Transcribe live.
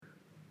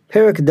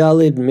Perek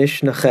Dalid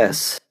Mishnah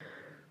Ches.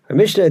 Our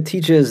Mishnah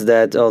teaches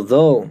that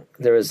although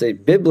there is a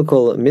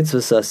biblical mitzvah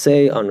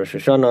saseh on Rosh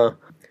Hashanah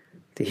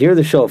to hear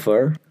the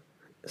shofar,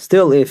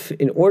 still, if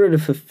in order to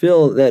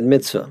fulfill that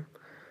mitzvah,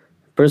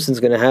 a person's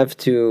going to have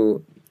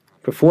to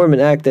perform an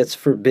act that's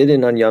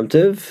forbidden on Yom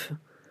Tov,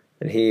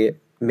 and he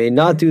may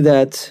not do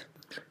that,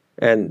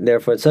 and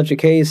therefore in such a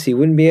case he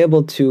wouldn't be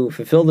able to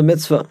fulfill the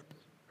mitzvah.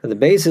 And the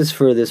basis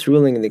for this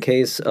ruling in the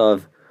case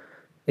of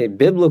a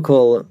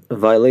biblical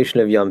violation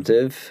of Yom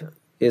Tov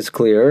is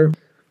clear,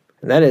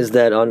 and that is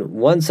that on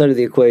one side of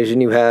the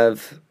equation you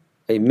have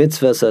a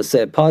mitzvah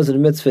saseh, a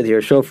positive mitzvah to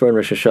hear shofar in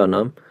Rosh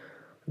Hashanah. On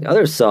the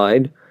other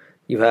side,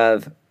 you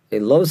have a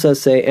lo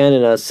saseh and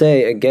an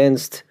aseh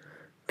against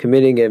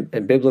committing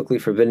a biblically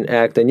forbidden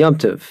act on Yom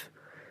Tov.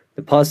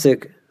 The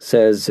pasuk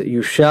says,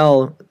 "You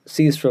shall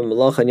cease from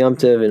malach on Yom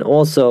Tov," and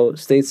also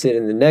states it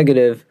in the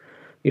negative,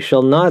 "You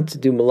shall not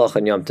do malach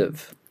on Yom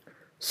Tov."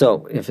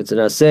 So, if it's an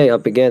aseh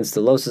up against the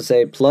lo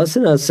aseh plus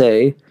an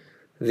aseh,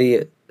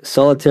 the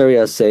solitary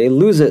aseh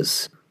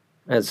loses.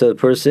 And so the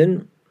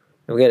person,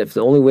 again, if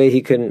the only way he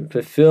can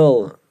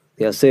fulfill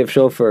the aseh of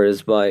shofar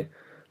is by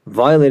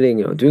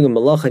violating, doing a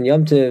malach on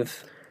Yom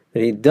Tov,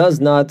 then he does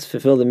not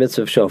fulfill the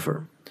mitzvah of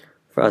shofar.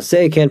 For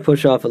aseh, he can't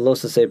push off a lo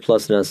aseh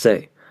plus an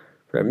aseh.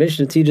 For our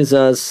Mishnah teaches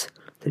us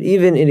that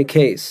even in a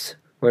case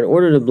where in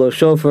order to blow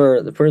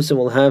shofar, the person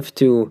will have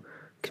to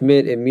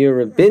commit a mere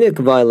rabbinic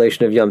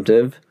violation of Yom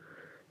Tov,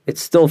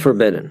 it's still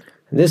forbidden.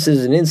 And this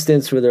is an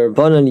instance where the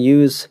Rabbanan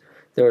use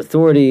their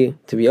authority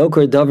to be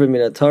okar davar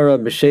min atara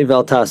b'shei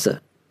val tasa.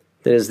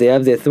 That is, they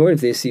have the authority,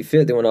 if they see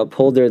fit, they want to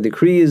uphold their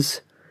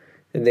decrees,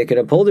 and they can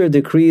uphold their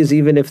decrees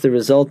even if the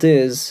result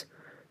is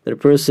that a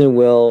person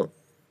will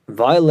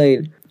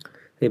violate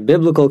a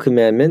biblical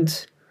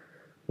commandment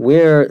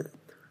where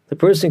the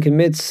person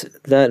commits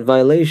that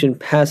violation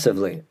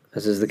passively,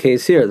 as is the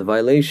case here. The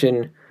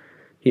violation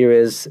here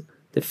is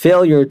the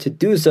failure to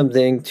do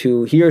something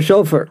to hear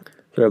shofar.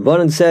 The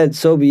Rabbanan said,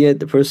 so be it,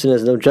 the person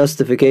has no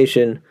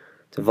justification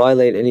to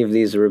violate any of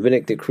these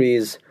rabbinic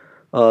decrees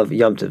of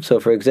Yom Tov. So,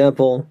 for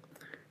example,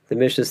 the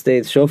Mishnah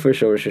states, shofar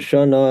shel Rosh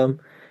Hashanah,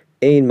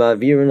 ein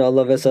ma'avirin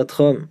alav es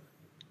atchum.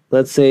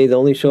 Let's say the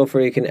only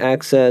shofar he can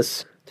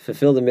access to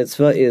fulfill the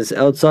mitzvah is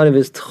outside of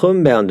his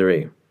tchum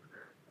boundary,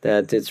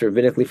 that it's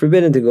rabbinically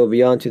forbidden to go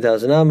beyond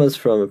 2,000 amas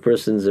from a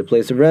person's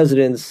place of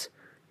residence.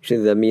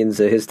 Usually that means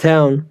his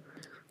town.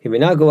 He may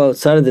not go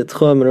outside of the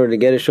tchum in order to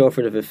get a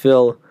shofar to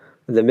fulfill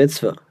the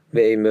mitzvah.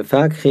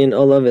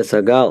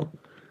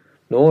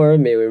 Nor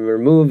may we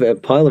remove a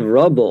pile of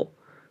rubble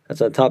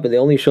that's on top of the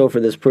only shofar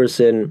this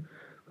person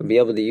would be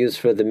able to use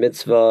for the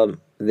mitzvah.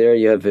 There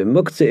you have a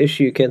muktzah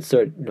issue. You can't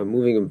start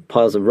moving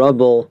piles of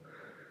rubble.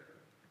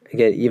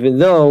 Again, even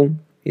though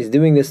he's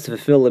doing this to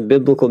fulfill a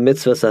biblical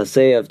mitzvah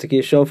saseh of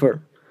tekiyah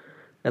shofar.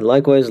 And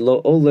likewise,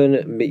 lo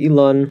olin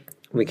be'ilan,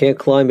 we can't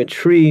climb a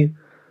tree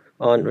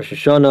on Rosh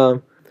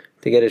Hashanah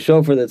to get a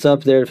shofar that's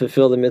up there to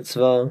fulfill the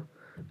mitzvah.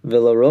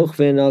 V'lo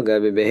rochvin al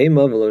gabi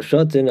behema v'lo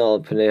shotin al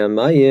pnei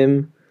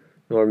hamayim,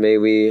 nor may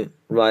we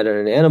ride on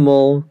an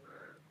animal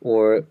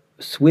or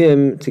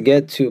swim to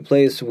get to a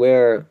place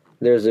where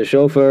there's a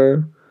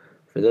shofar.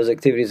 For those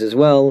activities as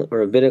well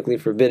are rabbinically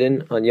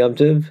forbidden on Yom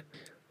Tov.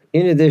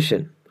 In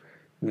addition,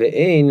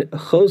 ve'ein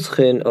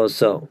choschen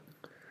oso.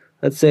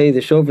 Let's say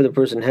the shofar the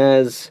person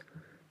has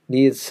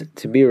needs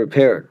to be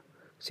repaired.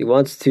 So he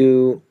wants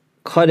to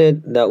cut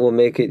it, that will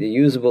make it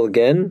usable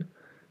again.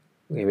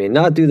 We may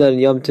not do that in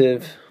Yom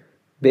Tov.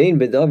 Bein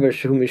bedavar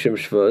shu mishum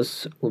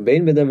shvus,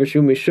 ubein bedavar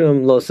shu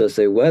mishum lo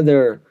saseh.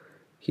 Whether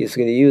he's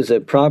going to use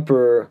a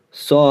proper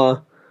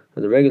saw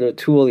or the regular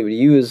tool he would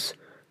use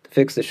to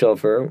fix the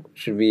shofar,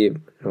 should be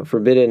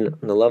forbidden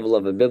on the level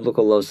of a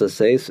biblical lo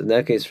saseh. So in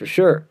that case, for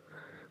sure.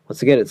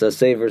 Once again, it's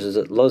aseh versus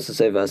lo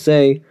saseh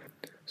v'aseh.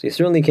 So you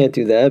certainly can't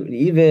do that. But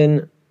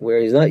even where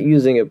he's not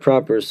using a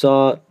proper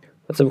saw,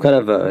 but some kind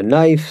of a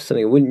knife,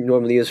 something you wouldn't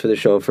normally use for the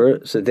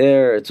shofar, so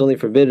there it's only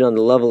forbidden on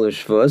the level of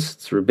shvus,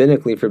 it's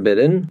rabbinically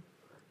forbidden.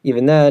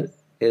 Even that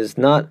is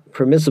not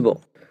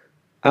permissible.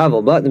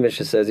 Aval, but the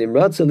Mishnah says, Im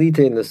ratza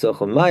litein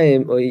l'sochel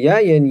mayim o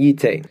yayin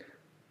yitein.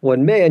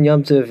 One may on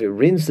Yom Tov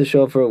rinse the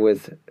shofar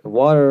with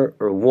water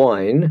or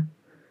wine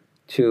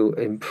to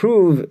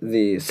improve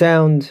the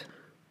sound,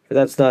 but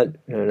that's not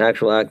an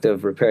actual act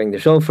of repairing the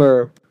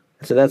shofar,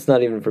 so that's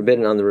not even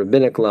forbidden on the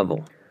rabbinic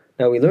level.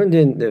 Now, we learned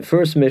in the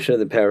first Mishnah of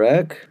the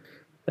Perek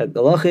that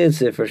the halach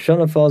is if Rosh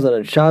Hashanah falls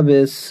on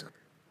Shabbos,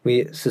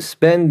 we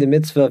suspend the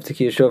mitzvah of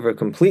tekiyah shofar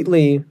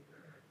completely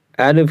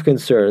out of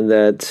concern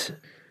that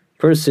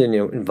person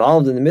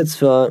involved in the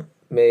mitzvah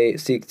may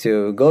seek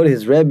to go to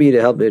his Rebbe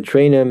to help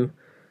train him,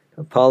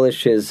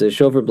 polish his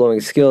shofar blowing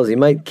skills. He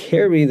might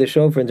carry the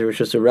shofar into Rosh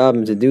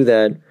Hashanah to do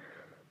that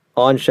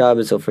on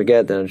Shabbos. He'll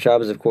forget that on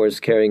Shabbos, of course,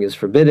 carrying is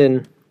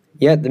forbidden.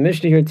 Yet the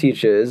Mishnah here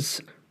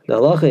teaches the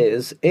halacha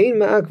is ein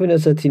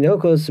ma'akvenes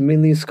hatinokos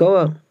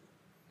miliskoa.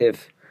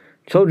 If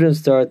children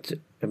start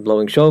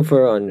blowing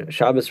shofar on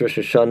Shabbos Rosh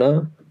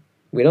Hashanah,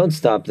 we don't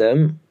stop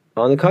them.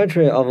 On the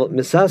contrary,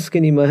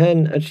 misaskin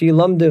imahen achi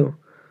lamdu.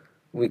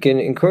 We can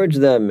encourage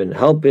them and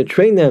help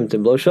train them to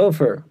blow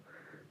shofar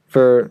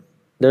For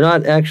they're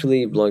not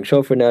actually blowing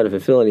shofar now to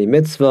fulfill any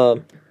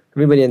mitzvah.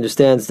 Everybody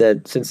understands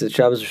that since it's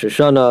Shabbos Rosh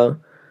Hashanah,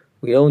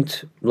 we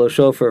don't blow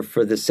shofar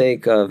for the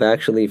sake of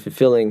actually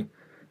fulfilling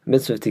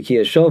mitzvah of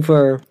Tekiyah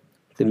shofar.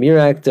 The mere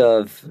act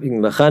of being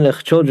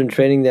mechanech children,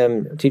 training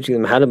them, teaching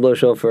them how to blow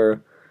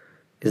shofar,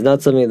 is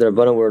not something that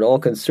Rabbanan were at all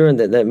concerned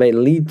that may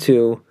lead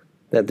to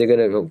that they're going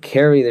to go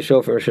carry the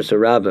shofar Rosh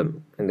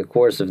Hashanah in the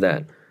course of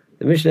that.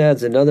 The Mishnah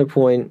adds another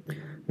point,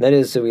 and that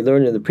is, so we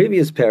learned in the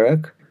previous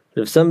parak,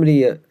 that if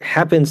somebody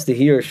happens to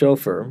hear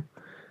shofar,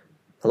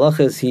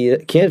 halacha is he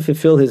can't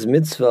fulfill his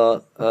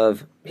mitzvah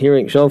of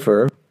hearing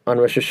shofar on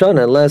Rosh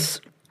Hashanah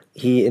unless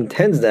he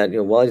intends that,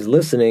 while he's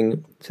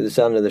listening to the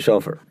sound of the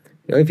shofar.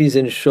 If he's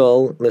in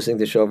shul listening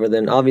to shofar,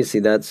 then obviously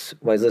that's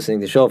why he's listening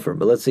to shofar.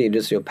 But let's say he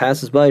just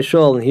passes by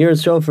shul and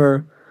hears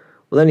shofar,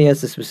 well, then he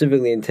has to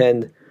specifically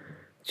intend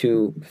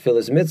to fulfill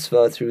his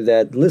mitzvah through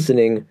that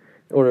listening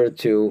in order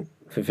to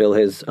fulfill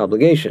his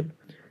obligation.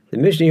 The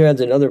Mishnah here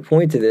adds another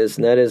point to this,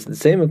 and that is the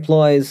same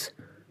applies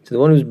to the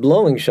one who's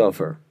blowing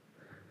shofar,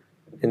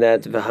 in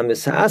that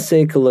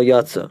v'hamisasek lo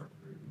yatsa.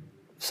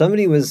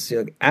 Somebody was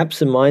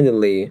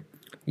absent-mindedly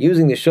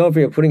using the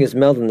shofar, putting his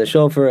mouth in the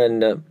shofar,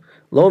 and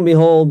lo and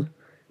behold,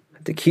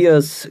 the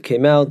kiyas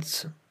came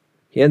out.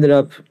 He ended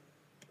up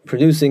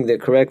producing the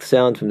correct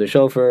sound from the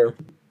shofar,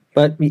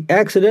 but he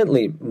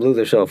accidentally blew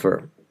the shofar.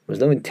 There was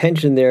no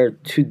intention there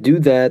to do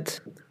that.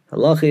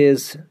 Halach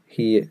is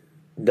he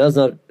does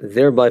not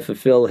thereby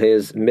fulfill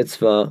his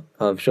mitzvah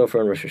of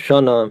shofar on Rosh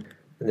Hashanah.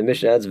 And the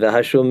Mishnah adds,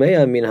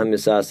 "V'hashomea min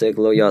hamisasek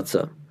lo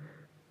yatsa."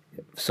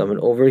 If someone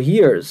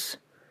overhears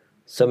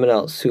someone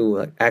else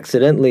who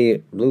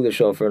accidentally blew the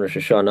shofar on Rosh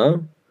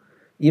Hashanah,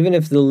 even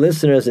if the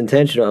listener's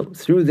intention of,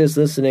 through this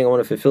listening, I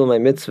want to fulfill my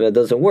mitzvah, it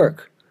doesn't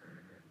work.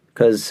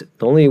 Because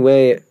the only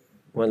way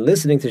when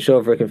listening to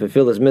shofar can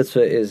fulfill his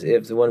mitzvah is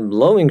if the one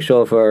blowing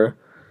shofar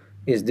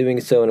is doing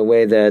so in a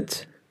way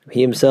that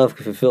he himself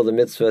can fulfill the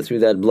mitzvah through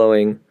that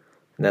blowing.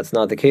 And that's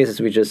not the case, as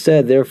we just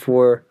said.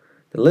 Therefore,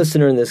 the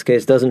listener in this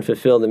case doesn't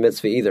fulfill the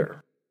mitzvah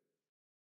either.